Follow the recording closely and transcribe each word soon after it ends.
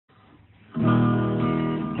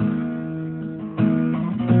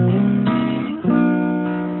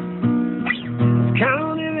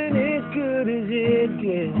Counting as good as it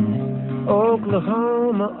gets.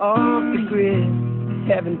 Oklahoma off the grid.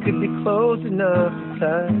 Heaven could be close enough to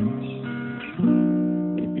touch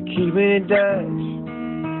if you're keeping it Dutch.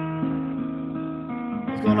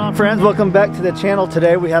 What's going on, friends? Welcome back to the channel.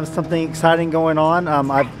 Today we have something exciting going on.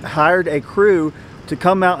 I've hired a crew to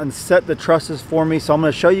come out and set the trusses for me, so I'm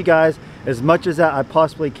going to show you guys as much as that I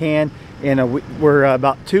possibly can. And we're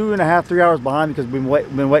about 2.5 to 3 hours behind because we've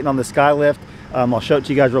been waiting on the sky lift. I'll show it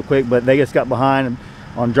to you guys real quick, but they just got behind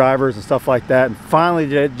on drivers and stuff like that, and finally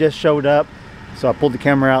it just showed up. So I pulled the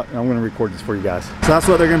camera out and I'm going to record this for you guys. So that's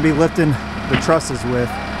what they're going to be lifting the trusses with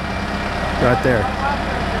right there.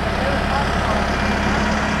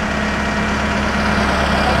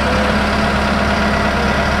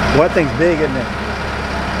 Well, that thing's big, isn't it?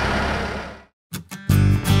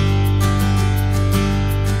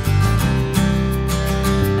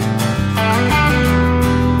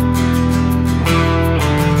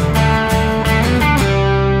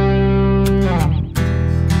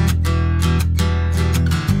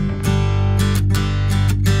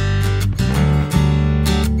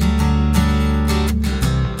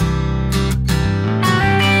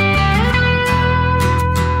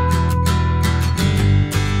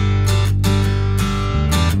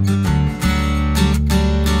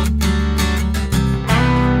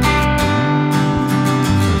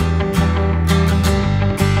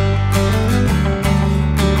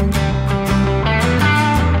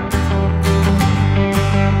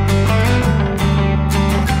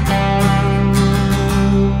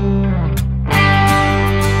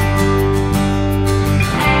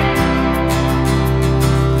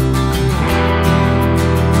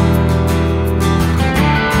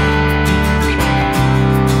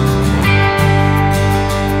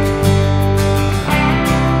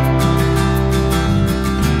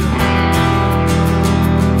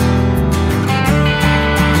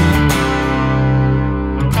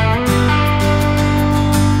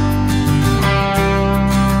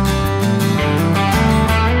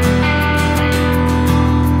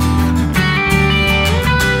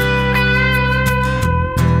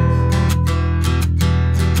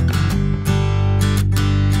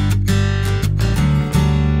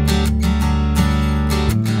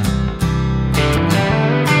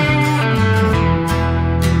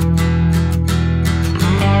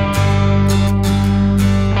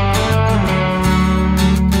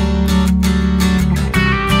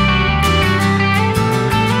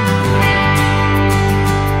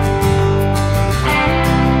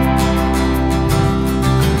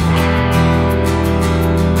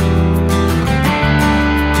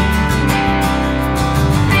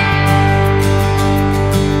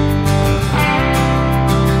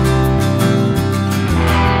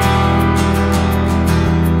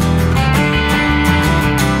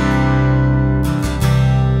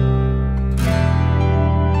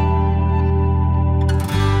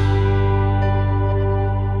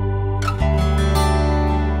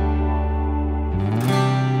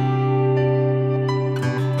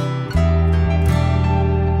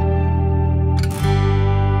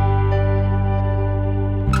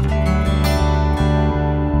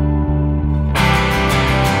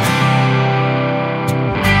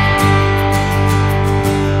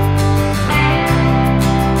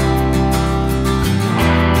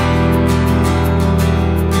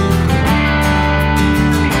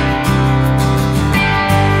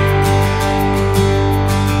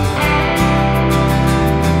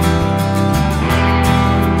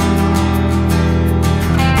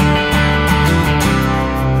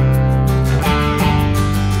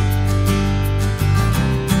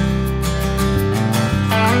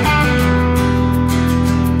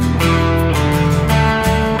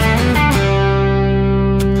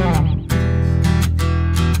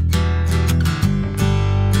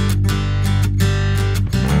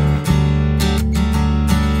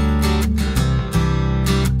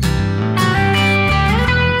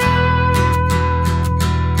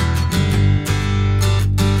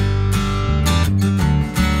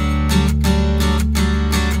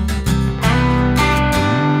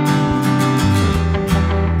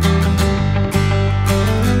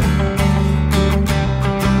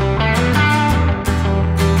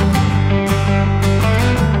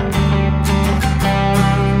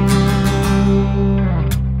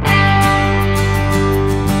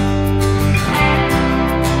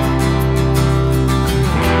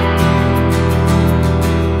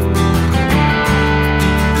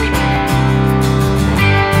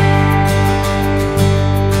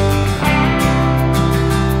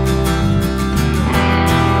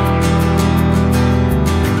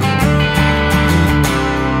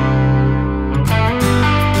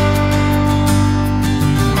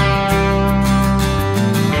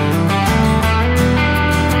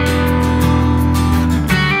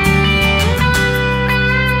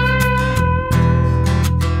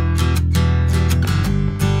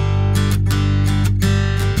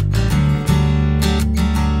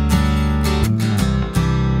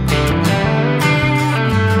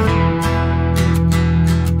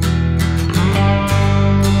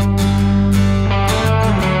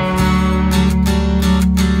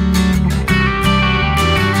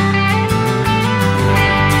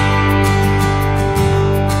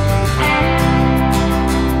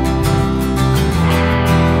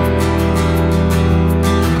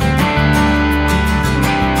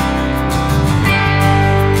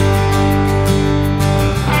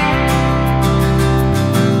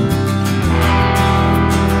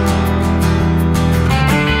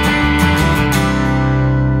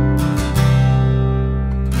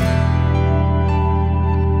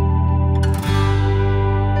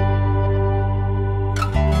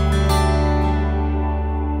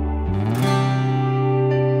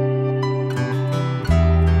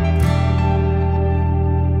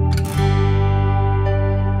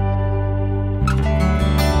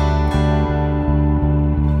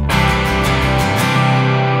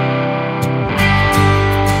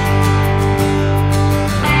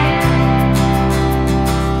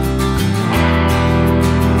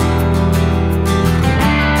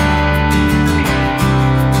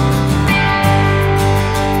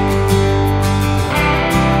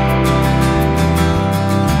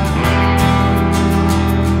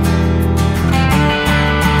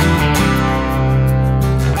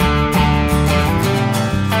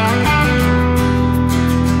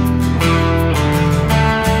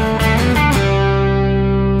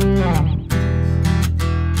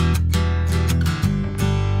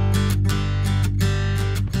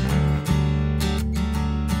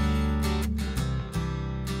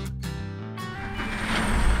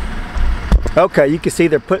 Okay, you can see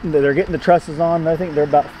they're getting the trusses on. I think they're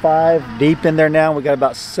about 5 deep in there now. We got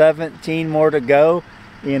about 17 more to go,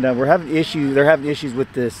 and we're having issues. They're having issues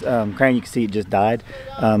with this crane. You can see it just died.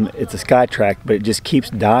 It's a Skytrack, but it just keeps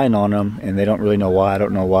dying on them, and they don't really know why. I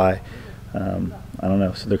don't know why. I don't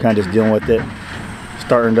know. So they're kind of just dealing with it.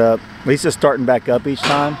 Starting up. At least it's starting back up each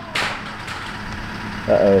time.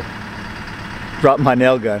 Uh-oh. Dropped my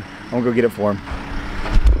nail gun. I'm gonna go get it for him.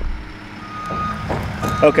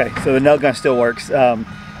 Okay, so the nail gun still works. So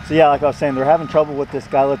yeah, like I was saying, they're having trouble with this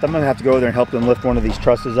guy lift. I'm gonna have to go over there and help them lift one of these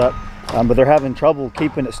trusses up. But they're having trouble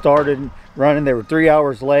keeping it started and running. They were 3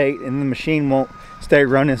 hours late, and the machine won't stay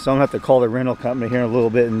running. So I'm gonna have to call the rental company here in a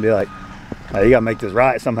little bit and be like, "Hey, you gotta make this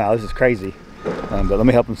right somehow. This is crazy." But let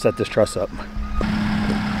me help them set this truss up.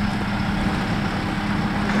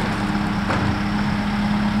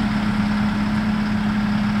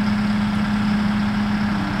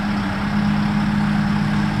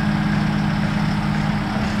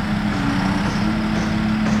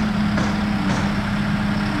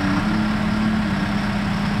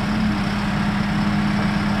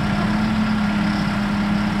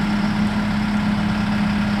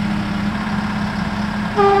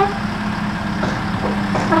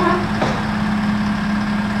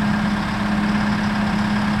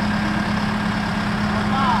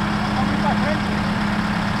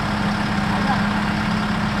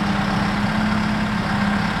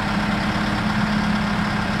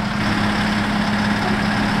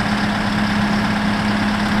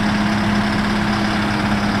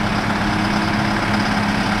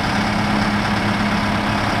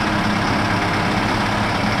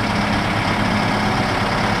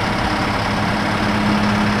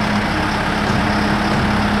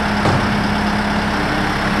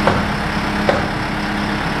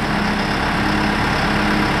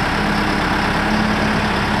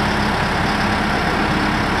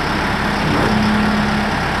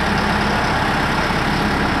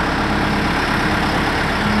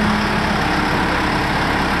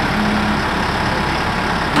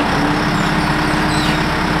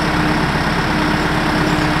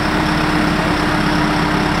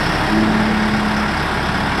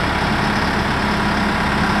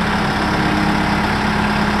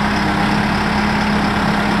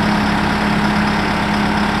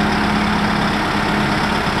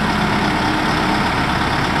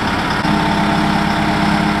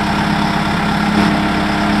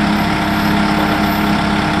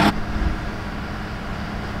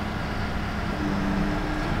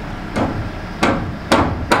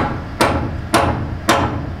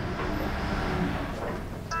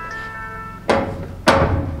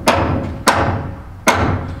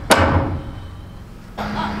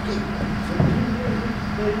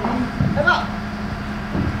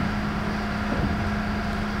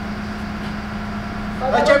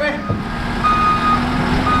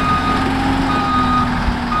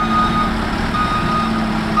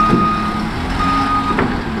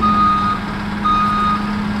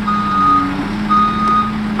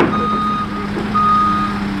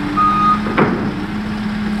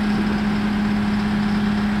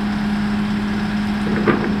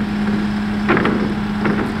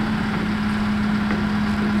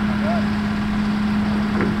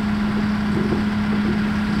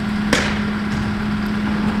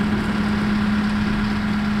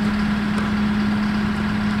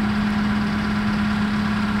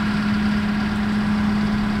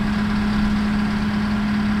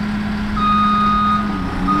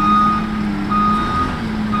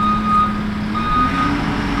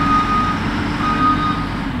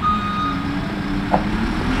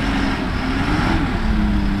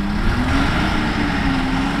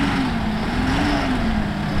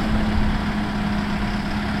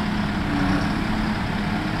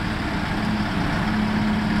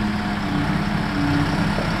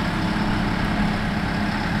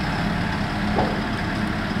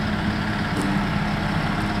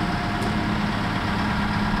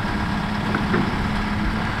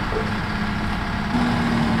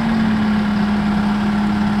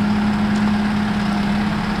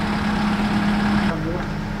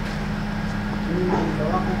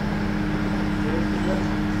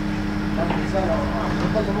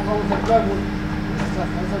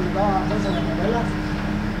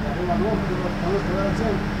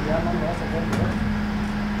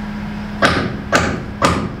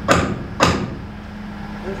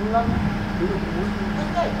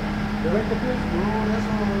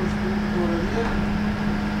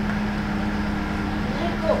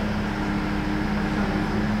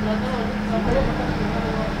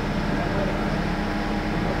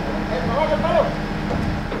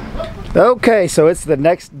 Okay, so it's the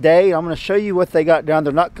next day. I'm going to show you what they got done.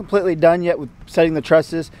 They're not completely done yet with setting the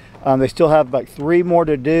trusses. They still have like 3 more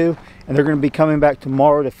to do, and they're going to be coming back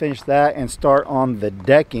tomorrow to finish that and start on the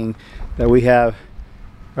decking that we have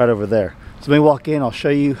right over there. So let me walk in, I'll show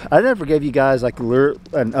you. I never gave you guys like an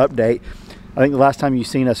update. I think the last time you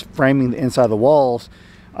seen us framing the inside of the walls,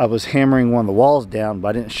 I was hammering one of the walls down, but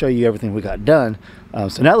I didn't show you everything we got done.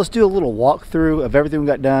 So now let's do a little walkthrough of everything we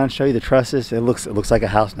got done, show you the trusses. It looks like a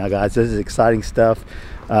house now, guys. This is exciting stuff.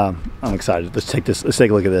 I'm excited. Let's take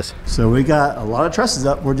a look at this. So we got a lot of trusses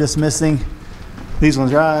up. We're just missing these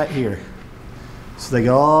ones right here. So they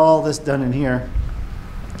got all this done in here.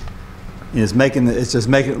 And it's just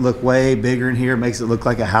making it look way bigger in here. It makes it look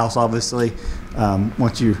like a house, obviously.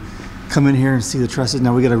 Once you come in here and see the trusses,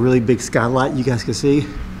 now we got a really big skylight you guys can see.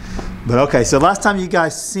 But okay, so last time you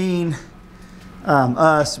guys seen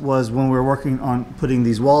us was when we were working on putting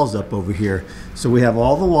these walls up over here. So we have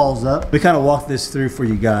all the walls up. We kind of walked this through for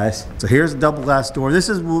you guys. So here's a double glass door. This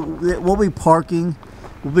is, we'll be parking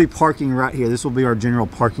right here. This will be our general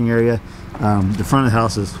parking area. The front of the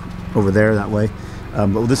house is over there that way.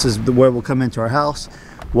 But this is where we'll come into our house,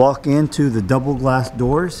 walk into the double glass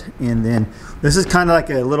doors, and then this is kind of like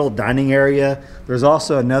a little dining area. There's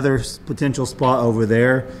also another potential spot over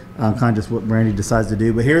there, kind of just what Brandy decides to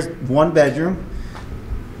do. But here's one bedroom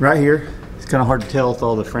right here. It's kind of hard to tell with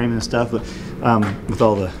all the framing and stuff, but with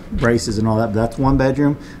all the braces and all that, but that's one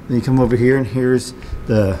bedroom. Then you come over here and here's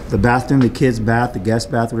the bathroom, the kids' bath, the guest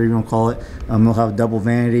bath, whatever you want to call it. They'll have a double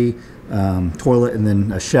vanity, toilet, and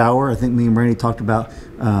then a shower. I think me and Brandy talked about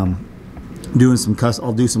doing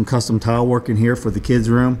I'll do some custom tile work in here for the kids'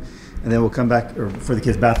 room, and then we'll come back, or for the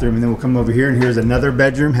kids' bathroom, and then we'll come over here and here's another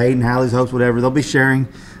bedroom. Hayden, Hallie's, Hope's, whatever. They'll be sharing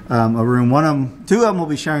a room. Two of them will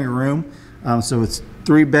be sharing a room. So it's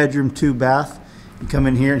 3 bedroom, 2 bath. You come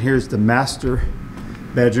in here and here's the master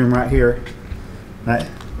bedroom right here. Right,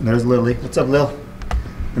 and there's Lily. What's up, Lil?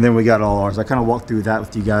 And then we got all ours. I kind of walked through that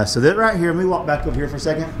with you guys. So that right here, let me walk back over here for a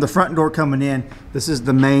second. The front door coming in, this is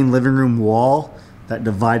the main living room wall that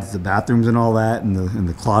divides the bathrooms and all that, and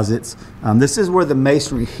the closets. This is where the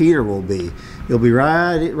masonry heater will be. It'll be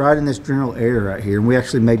right in this general area right here. And we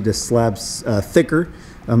actually made this slab thicker,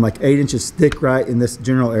 like 8 inches thick right in this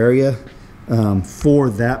general area for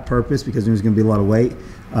that purpose, because there's gonna be a lot of weight.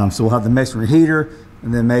 So we'll have the masonry heater,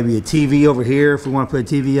 and then maybe a TV over here if we want to put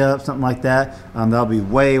a TV up, something like that. That'll be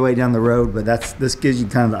way down the road, but this gives you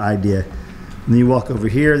kind of the idea. And then you walk over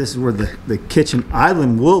here, this is where the kitchen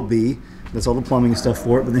island will be. That's all the plumbing and stuff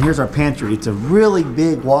for it. But then here's our pantry. It's a really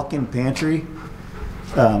big walk-in pantry,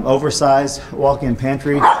 oversized walk-in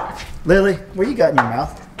pantry. Lily, what you got in your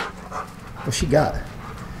mouth? What she got?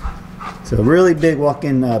 So a really big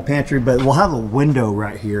walk-in pantry, but we'll have a window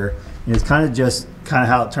right here. And it's kind of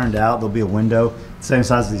how it turned out. There'll be a window, same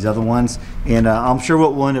size as these other ones. And I'm sure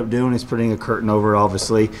what we'll end up doing is putting a curtain over it,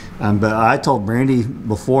 obviously. But I told Brandy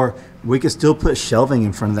before, we could still put shelving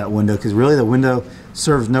in front of that window, because really the window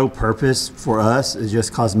serves no purpose for us. It's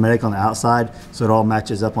just cosmetic on the outside, so it all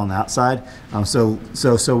matches up on the outside. So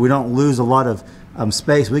we don't lose a lot of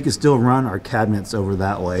space. We could still run our cabinets over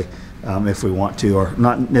that way if we want to, or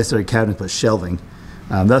not necessarily cabinets, but shelving.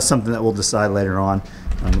 That's something that we'll decide later on.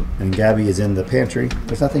 And Gabby is in the pantry.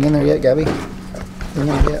 There's nothing in there yet, Gabby?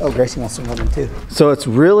 Oh, Gracie wants some of them too. So it's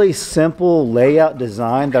really simple layout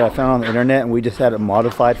design that I found on the internet, and we just had it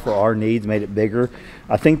modified for our needs, made it bigger.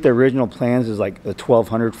 I think the original plans is like a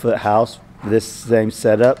 1,200 foot house, this same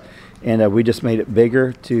setup, and we just made it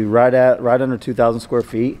bigger to right under 2,000 square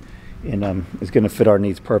feet, and it's going to fit our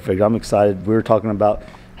needs perfect. I'm excited. We were talking about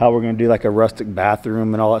how we're going to do like a rustic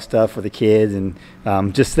bathroom and all that stuff for the kids, and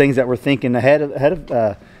just things that we're thinking ahead of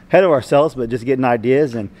ourselves, but just getting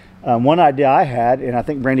ideas. And one idea I had, and I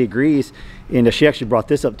think Brandy agrees, and she actually brought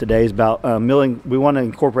this up today, is about milling. We want to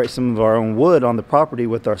incorporate some of our own wood on the property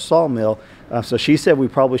with our sawmill. So she said we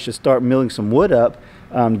probably should start milling some wood up,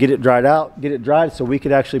 get it dried so we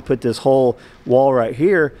could actually put this whole wall right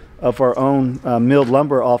here of our own milled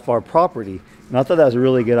lumber off our property. And I thought that was a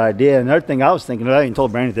really good idea. Another thing I was thinking, I even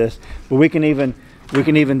told Brandy this, but we can even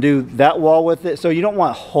do that wall with it. So you don't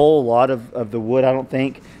want a whole lot of the wood, I don't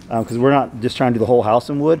think, because we're not just trying to do the whole house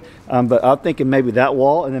in wood. But I'm thinking maybe that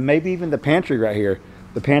wall, and then maybe even the pantry right here.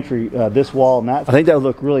 The pantry, this wall and that. I think that would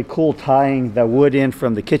look really cool, tying the wood in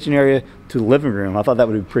from the kitchen area to the living room. I thought that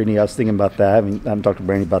would be pretty neat. I was thinking about that. I haven't talked to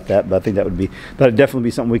Brandy about that, but I think that'd definitely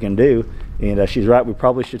be something we can do. And she's right. We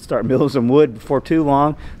probably should start milling some wood before too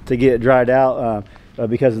long to get it dried out,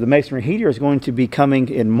 because the masonry heater is going to be coming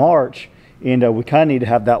in March, and we kind of need to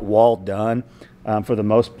have that wall done. for the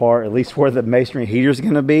most part, at least where the masonry heater is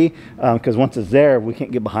going to be, because once it's there, we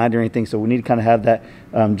can't get behind or anything. So we need to kind of have that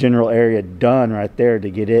general area done right there to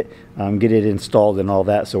get it installed and all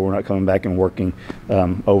that. So we're not coming back and working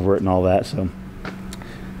over it and all that.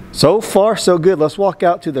 So far so good. Let's walk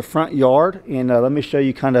out to the front yard and let me show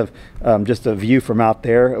you kind of just a view from out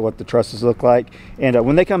there, what the trusses look like. And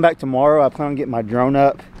when they come back tomorrow, I plan on getting my drone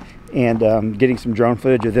up and getting some drone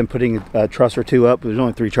footage of them putting a truss or two up. There's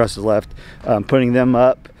only 3 trusses left. Putting them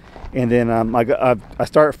up, and then I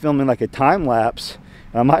started filming like a time lapse.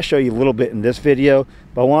 I might show you a little bit in this video,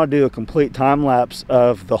 but I want to do a complete time lapse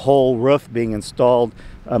of the whole roof being installed,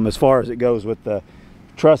 as far as it goes with the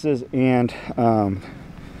trusses and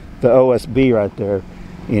the OSB right there.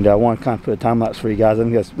 And I want to kind of put a time lapse for you guys. I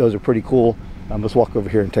think those are pretty cool. Let's walk over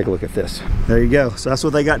here and take a look at this. There you go. So that's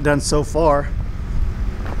what they got done so far.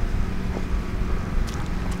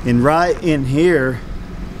 And right in here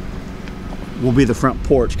will be the front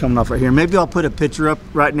porch coming off right here. Maybe I'll put a picture up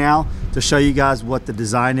right now to show you guys what the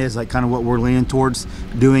design is, like kind of what we're leaning towards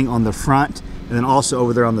doing on the front. And then also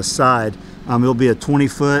over there on the side, it'll be a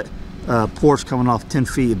 20-foot porch coming off 10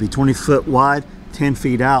 feet. It'll be 20 foot wide, 10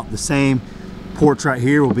 feet out. The same porch right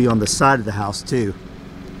here will be on the side of the house too.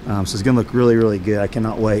 So it's gonna look really, really good. I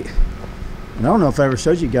cannot wait. And I don't know if I ever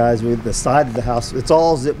showed you guys with the side of the house. It's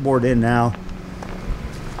all zip board in now.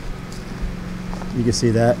 You can see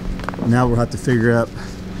that. Now we'll have to figure out,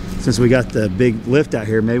 since we got the big lift out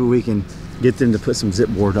here, maybe we can get them to put some zip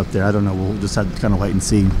board up there. I don't know. We'll just have to kind of wait and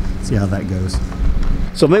see how that goes.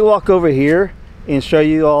 So let me walk over here and show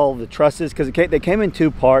you all the trusses, because they came in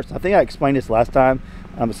 2 parts. I think I explained this last time,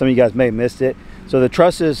 but some of you guys may have missed it. So the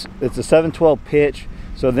trusses, it's a 7/12 pitch.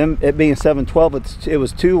 So them it being 7/12, it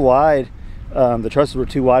was too wide. The trusses were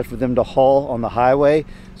too wide for them to haul on the highway.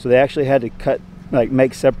 So they actually had to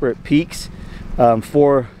make separate peaks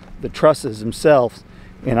for the trusses themselves.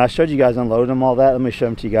 And I showed you guys unloading them, all that. Let me show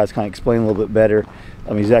them to you guys, kind of explain a little bit better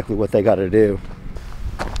exactly what they got to do.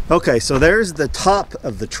 Okay, so there's the top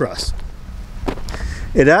of the truss.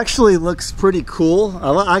 It actually looks pretty cool.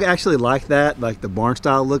 I actually like that, like the barn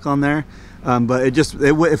style look on there. But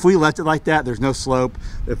if we left it like that, there's no slope.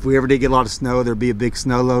 If we ever did get a lot of snow, there'd be a big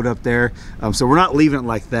snow load up there. So we're not leaving it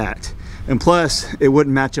like that. And plus, it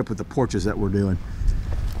wouldn't match up with the porches that we're doing.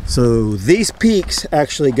 So these peaks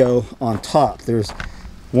actually go on top. There's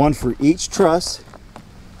one for each truss,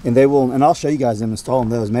 and I'll show you guys them installing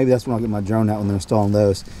those. Maybe that's when I'll get my drone out when they're installing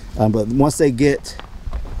those. But once they get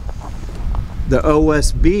the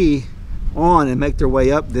OSB on and make their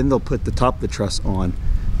way up, then they'll put the top of the truss on.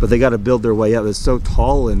 But they got to build their way up. It's so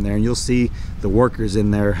tall in there, and you'll see the workers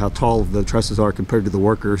in there, how tall the trusses are compared to the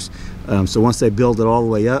workers. So once they build it all the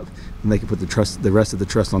way up, and they can put the rest of the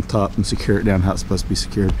truss on top and secure it down how it's supposed to be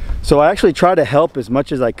secured. So I actually tried to help as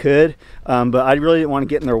much as I could, but I really didn't want to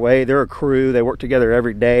get in their way. They're a crew. They work together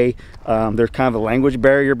every day. There's kind of a language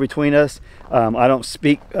barrier between us. I don't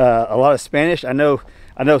speak a lot of Spanish. I know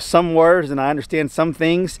some words and I understand some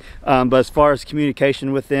things, but as far as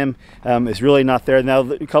communication with them, it's really not there. Now,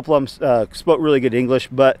 a couple of them spoke really good English,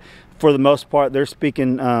 but for the most part, they're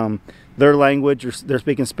speaking their language, or they're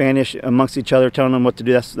speaking Spanish amongst each other, telling them what to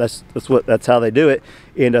do. That's how they do it.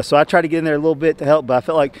 And so I tried to get in there a little bit to help, but I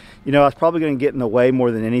felt like, I was probably going to get in the way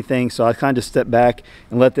more than anything. So I kind of stepped back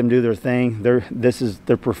and let them do their thing. This is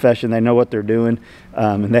their profession. They know what they're doing,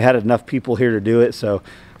 and they had enough people here to do it. So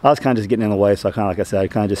I was kind of just getting in the way. So I kind of, like I said, I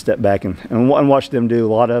kind of just stepped back and watched them do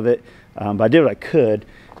a lot of it. But I did what I could.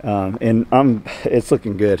 And it's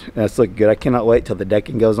looking good. It's looking good. I cannot wait till the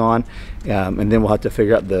decking goes on, and then we'll have to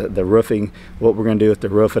figure out the roofing, what we're going to do with the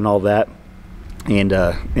roof and all that,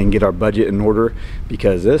 and get our budget in order,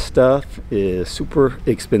 because this stuff is super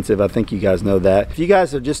expensive. I think you guys know that. If you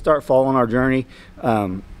guys have just start following our journey,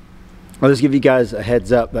 I'll just give you guys a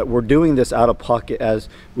heads up that we're doing this out of pocket as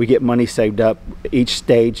we get money saved up. Each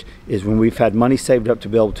stage is when we've had money saved up to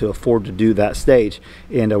be able to afford to do that stage.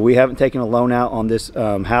 And we haven't taken a loan out on this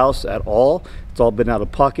house at all. It's all been out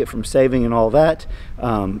of pocket from saving and all that.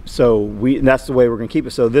 So that's the way we're gonna keep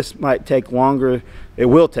it. So this might take longer. It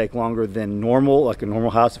will take longer than normal, like a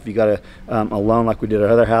normal house if you got a loan like we did our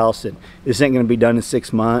other house. And this ain't gonna be done in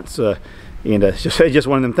 6 months. And it's just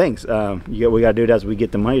one of them things. We got to do it as we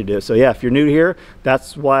get the money to do it. So yeah, if you're new here,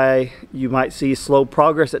 that's why you might see slow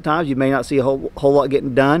progress at times. You may not see a whole lot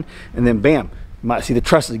getting done, and then bam, you might see the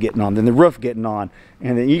trusses getting on, then the roof getting on,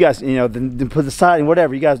 and then you guys, then put the siding,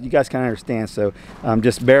 whatever. You guys kind of understand. So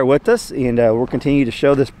just bear with us, and we'll continue to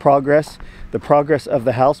show this progress, the progress of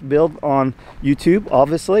the house build on YouTube.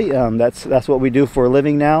 Obviously, that's what we do for a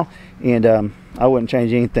living now, and I wouldn't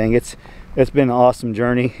change anything. It's been an awesome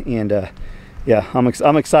journey, and yeah, I'm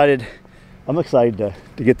excited I'm excited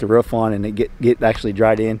to get the roof on and get actually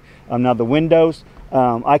dried in. Now the windows,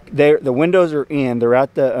 the windows are in. They're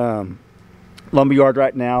at the lumberyard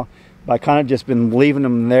right now, but I kind of just been leaving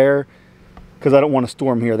them there because I don't want to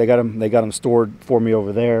store them here. They got them stored for me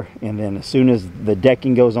over there. And then as soon as the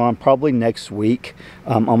decking goes on, probably next week,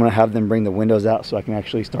 I'm going to have them bring the windows out so I can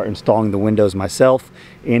actually start installing the windows myself.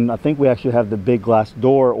 And I think we actually have the big glass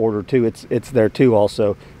door ordered too. It's there too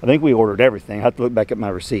also. I think we ordered everything. I have to look back at my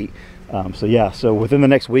receipt. So yeah, so within the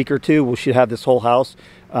next week or two, we should have this whole house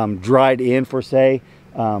dried in for say,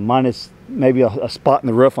 minus maybe a spot in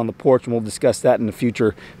the roof on the porch, and we'll discuss that in the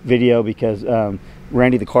future video because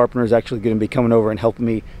Randy the carpenter is actually going to be coming over and helping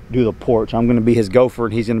me do the porch. I'm going to be his gopher,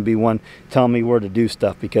 and he's going to be one telling me where to do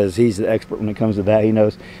stuff because he's the expert when it comes to that. He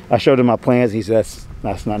knows. I showed him my plans. He says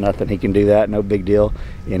that's not nothing. He can do that. No big deal.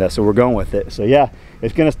 You know, so we're going with it. So yeah,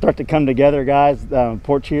 it's going to start to come together, guys.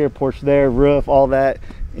 Porch here, porch there, roof, all that.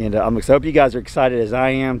 And I hope you guys are excited as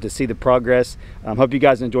I am to see the progress. Hope you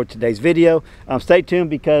guys enjoyed today's video. Stay tuned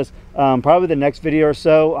because probably the next video or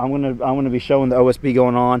so, I'm gonna be showing the OSB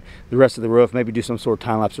going on, the rest of the roof, maybe do some sort of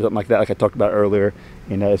time lapse or something like that, like I talked about earlier.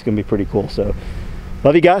 You know, it's gonna be pretty cool. So,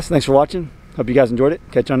 love you guys. Thanks for watching. Hope you guys enjoyed it.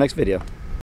 Catch you on the next video.